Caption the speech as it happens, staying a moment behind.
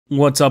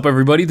What's up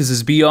everybody, this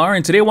is BR,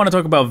 and today I want to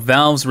talk about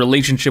Valve's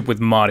relationship with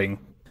modding,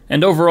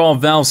 and overall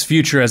Valve's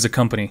future as a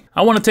company.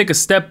 I want to take a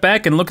step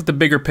back and look at the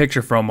bigger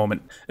picture for a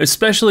moment,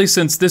 especially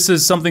since this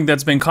is something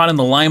that's been caught in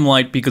the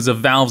limelight because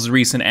of Valve's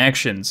recent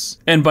actions.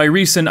 And by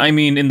recent, I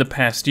mean in the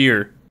past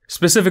year.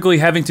 Specifically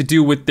having to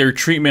do with their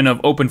treatment of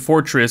Open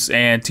Fortress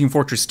and Team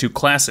Fortress 2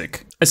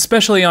 Classic.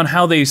 Especially on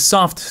how they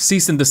soft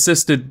cease and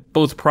desisted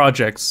both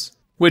projects.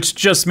 Which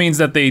just means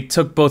that they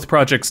took both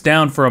projects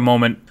down for a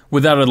moment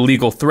without a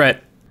legal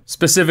threat.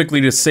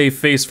 Specifically to save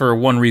face for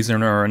one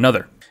reason or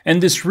another.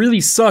 And this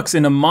really sucks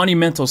in a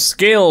monumental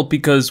scale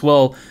because,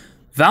 well,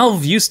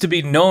 Valve used to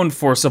be known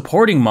for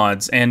supporting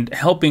mods and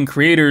helping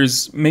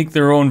creators make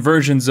their own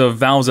versions of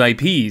Valve's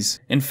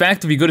IPs. In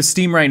fact, if you go to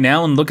Steam right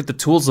now and look at the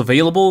tools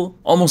available,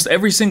 almost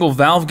every single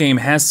Valve game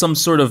has some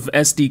sort of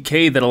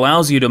SDK that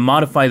allows you to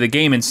modify the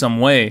game in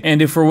some way.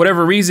 And if for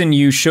whatever reason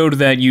you showed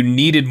that you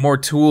needed more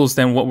tools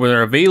than what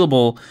were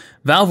available,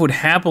 Valve would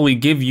happily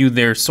give you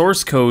their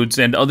source codes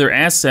and other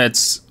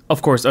assets,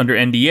 of course under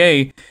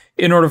NDA,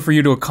 in order for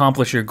you to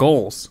accomplish your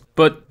goals.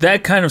 But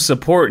that kind of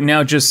support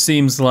now just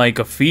seems like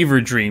a fever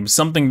dream,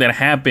 something that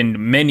happened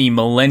many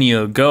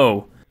millennia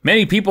ago.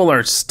 Many people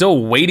are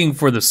still waiting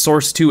for the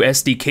Source 2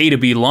 SDK to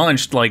be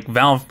launched like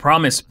Valve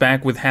promised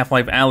back with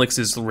Half-Life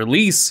Alyx's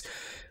release,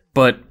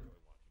 but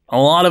a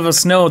lot of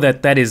us know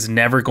that that is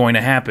never going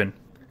to happen.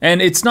 And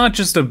it's not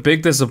just a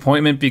big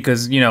disappointment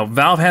because, you know,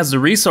 Valve has the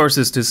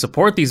resources to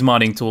support these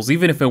modding tools,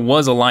 even if it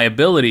was a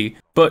liability.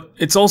 But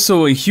it's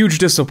also a huge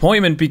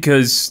disappointment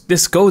because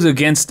this goes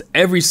against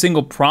every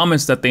single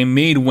promise that they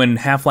made when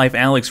Half-Life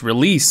Alyx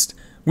released.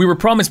 We were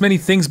promised many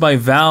things by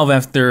Valve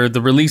after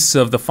the release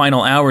of the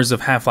final hours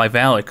of Half-Life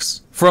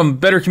Alyx. From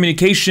better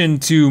communication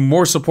to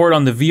more support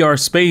on the VR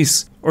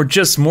space, or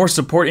just more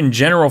support in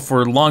general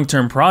for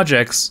long-term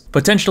projects,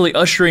 potentially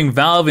ushering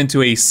Valve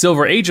into a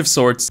silver age of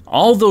sorts,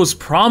 all those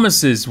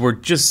promises were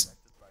just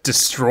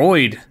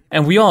destroyed.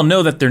 And we all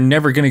know that they're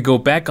never gonna go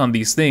back on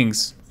these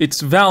things. It's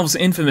Valve's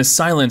infamous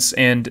silence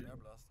and,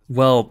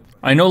 well,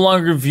 I no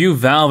longer view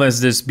Valve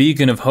as this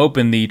beacon of hope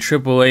in the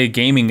AAA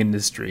gaming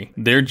industry.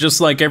 They're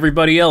just like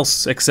everybody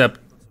else, except,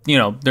 you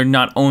know, they're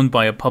not owned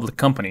by a public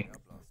company.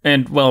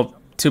 And, well,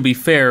 to be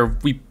fair,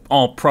 we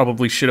all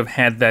probably should have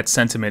had that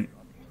sentiment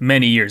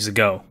many years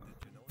ago.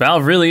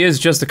 Valve really is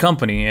just a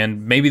company,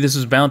 and maybe this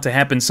was bound to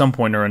happen some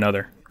point or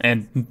another.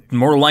 And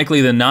more likely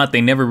than not,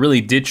 they never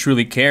really did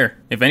truly care.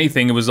 If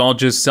anything, it was all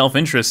just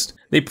self-interest.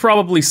 They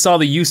probably saw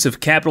the use of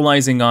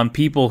capitalizing on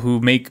people who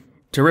make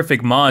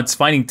terrific mods,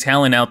 finding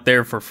talent out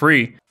there for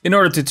free, in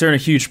order to turn a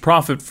huge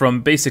profit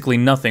from basically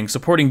nothing,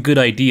 supporting good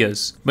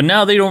ideas. But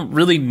now they don't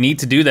really need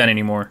to do that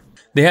anymore.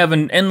 They have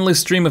an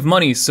endless stream of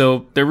money,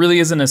 so there really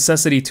is a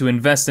necessity to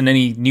invest in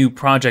any new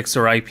projects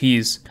or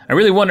IPs. I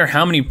really wonder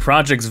how many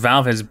projects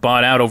Valve has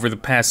bought out over the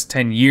past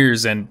 10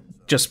 years and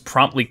just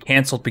promptly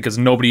canceled because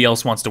nobody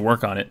else wants to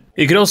work on it.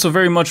 It could also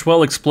very much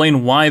well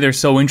explain why they're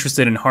so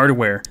interested in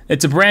hardware.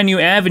 It's a brand new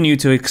avenue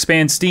to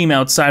expand Steam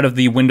outside of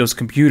the Windows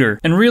computer,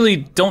 and really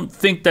don't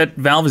think that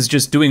Valve is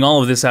just doing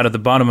all of this out of the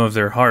bottom of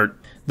their heart.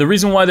 The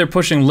reason why they're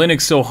pushing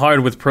Linux so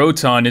hard with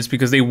Proton is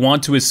because they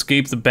want to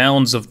escape the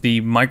bounds of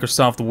the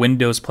Microsoft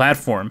Windows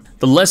platform.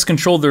 The less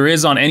control there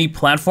is on any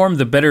platform,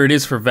 the better it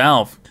is for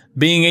Valve.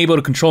 Being able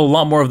to control a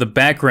lot more of the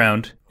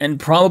background, and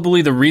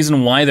probably the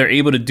reason why they're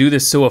able to do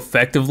this so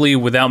effectively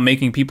without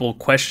making people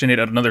question it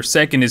another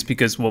second is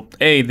because, well,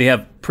 A, they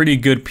have pretty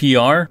good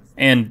PR,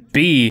 and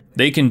B,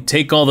 they can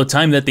take all the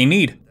time that they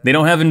need. They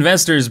don't have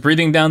investors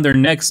breathing down their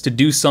necks to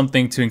do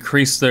something to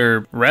increase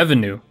their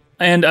revenue.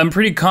 And I'm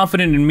pretty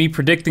confident in me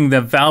predicting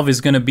that Valve is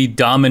going to be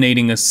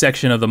dominating a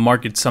section of the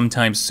market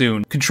sometime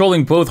soon,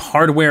 controlling both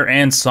hardware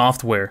and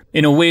software,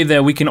 in a way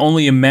that we can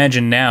only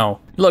imagine now.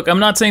 Look, I'm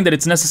not saying that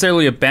it's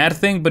necessarily a bad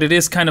thing, but it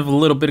is kind of a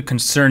little bit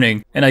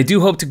concerning, and I do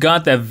hope to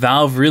God that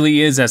Valve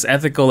really is as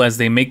ethical as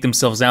they make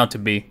themselves out to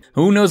be.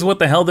 Who knows what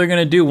the hell they're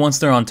going to do once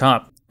they're on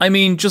top. I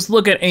mean, just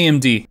look at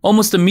AMD.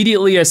 Almost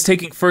immediately as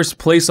taking first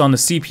place on the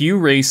CPU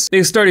race,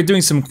 they started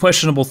doing some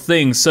questionable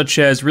things, such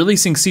as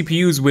releasing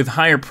CPUs with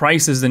higher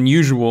prices than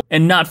usual,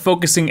 and not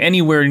focusing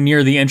anywhere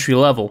near the entry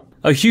level.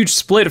 A huge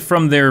split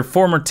from their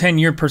former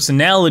 10-year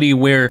personality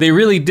where they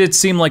really did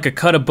seem like a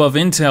cut above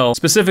Intel,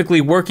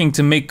 specifically working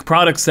to make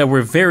products that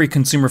were very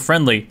consumer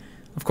friendly.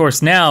 Of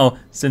course now,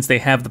 since they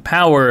have the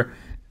power,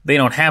 they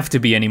don't have to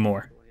be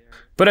anymore.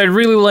 But I'd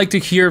really like to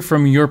hear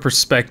from your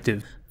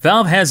perspective.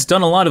 Valve has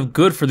done a lot of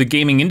good for the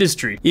gaming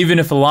industry, even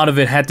if a lot of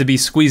it had to be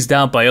squeezed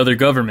out by other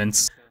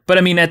governments. But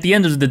I mean, at the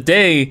end of the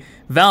day,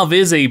 Valve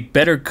is a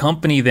better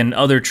company than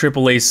other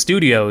AAA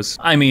studios.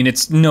 I mean,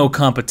 it's no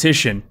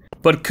competition.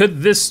 But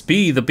could this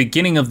be the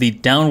beginning of the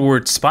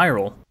downward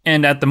spiral?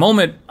 And at the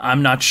moment,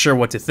 I'm not sure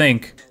what to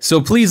think.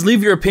 So please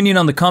leave your opinion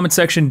on the comment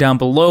section down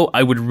below.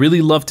 I would really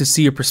love to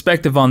see your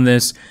perspective on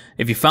this.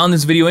 If you found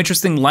this video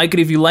interesting, like it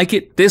if you like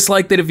it,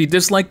 dislike it if you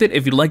disliked it.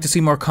 If you'd like to see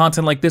more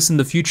content like this in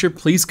the future,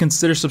 please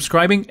consider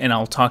subscribing, and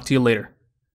I'll talk to you later.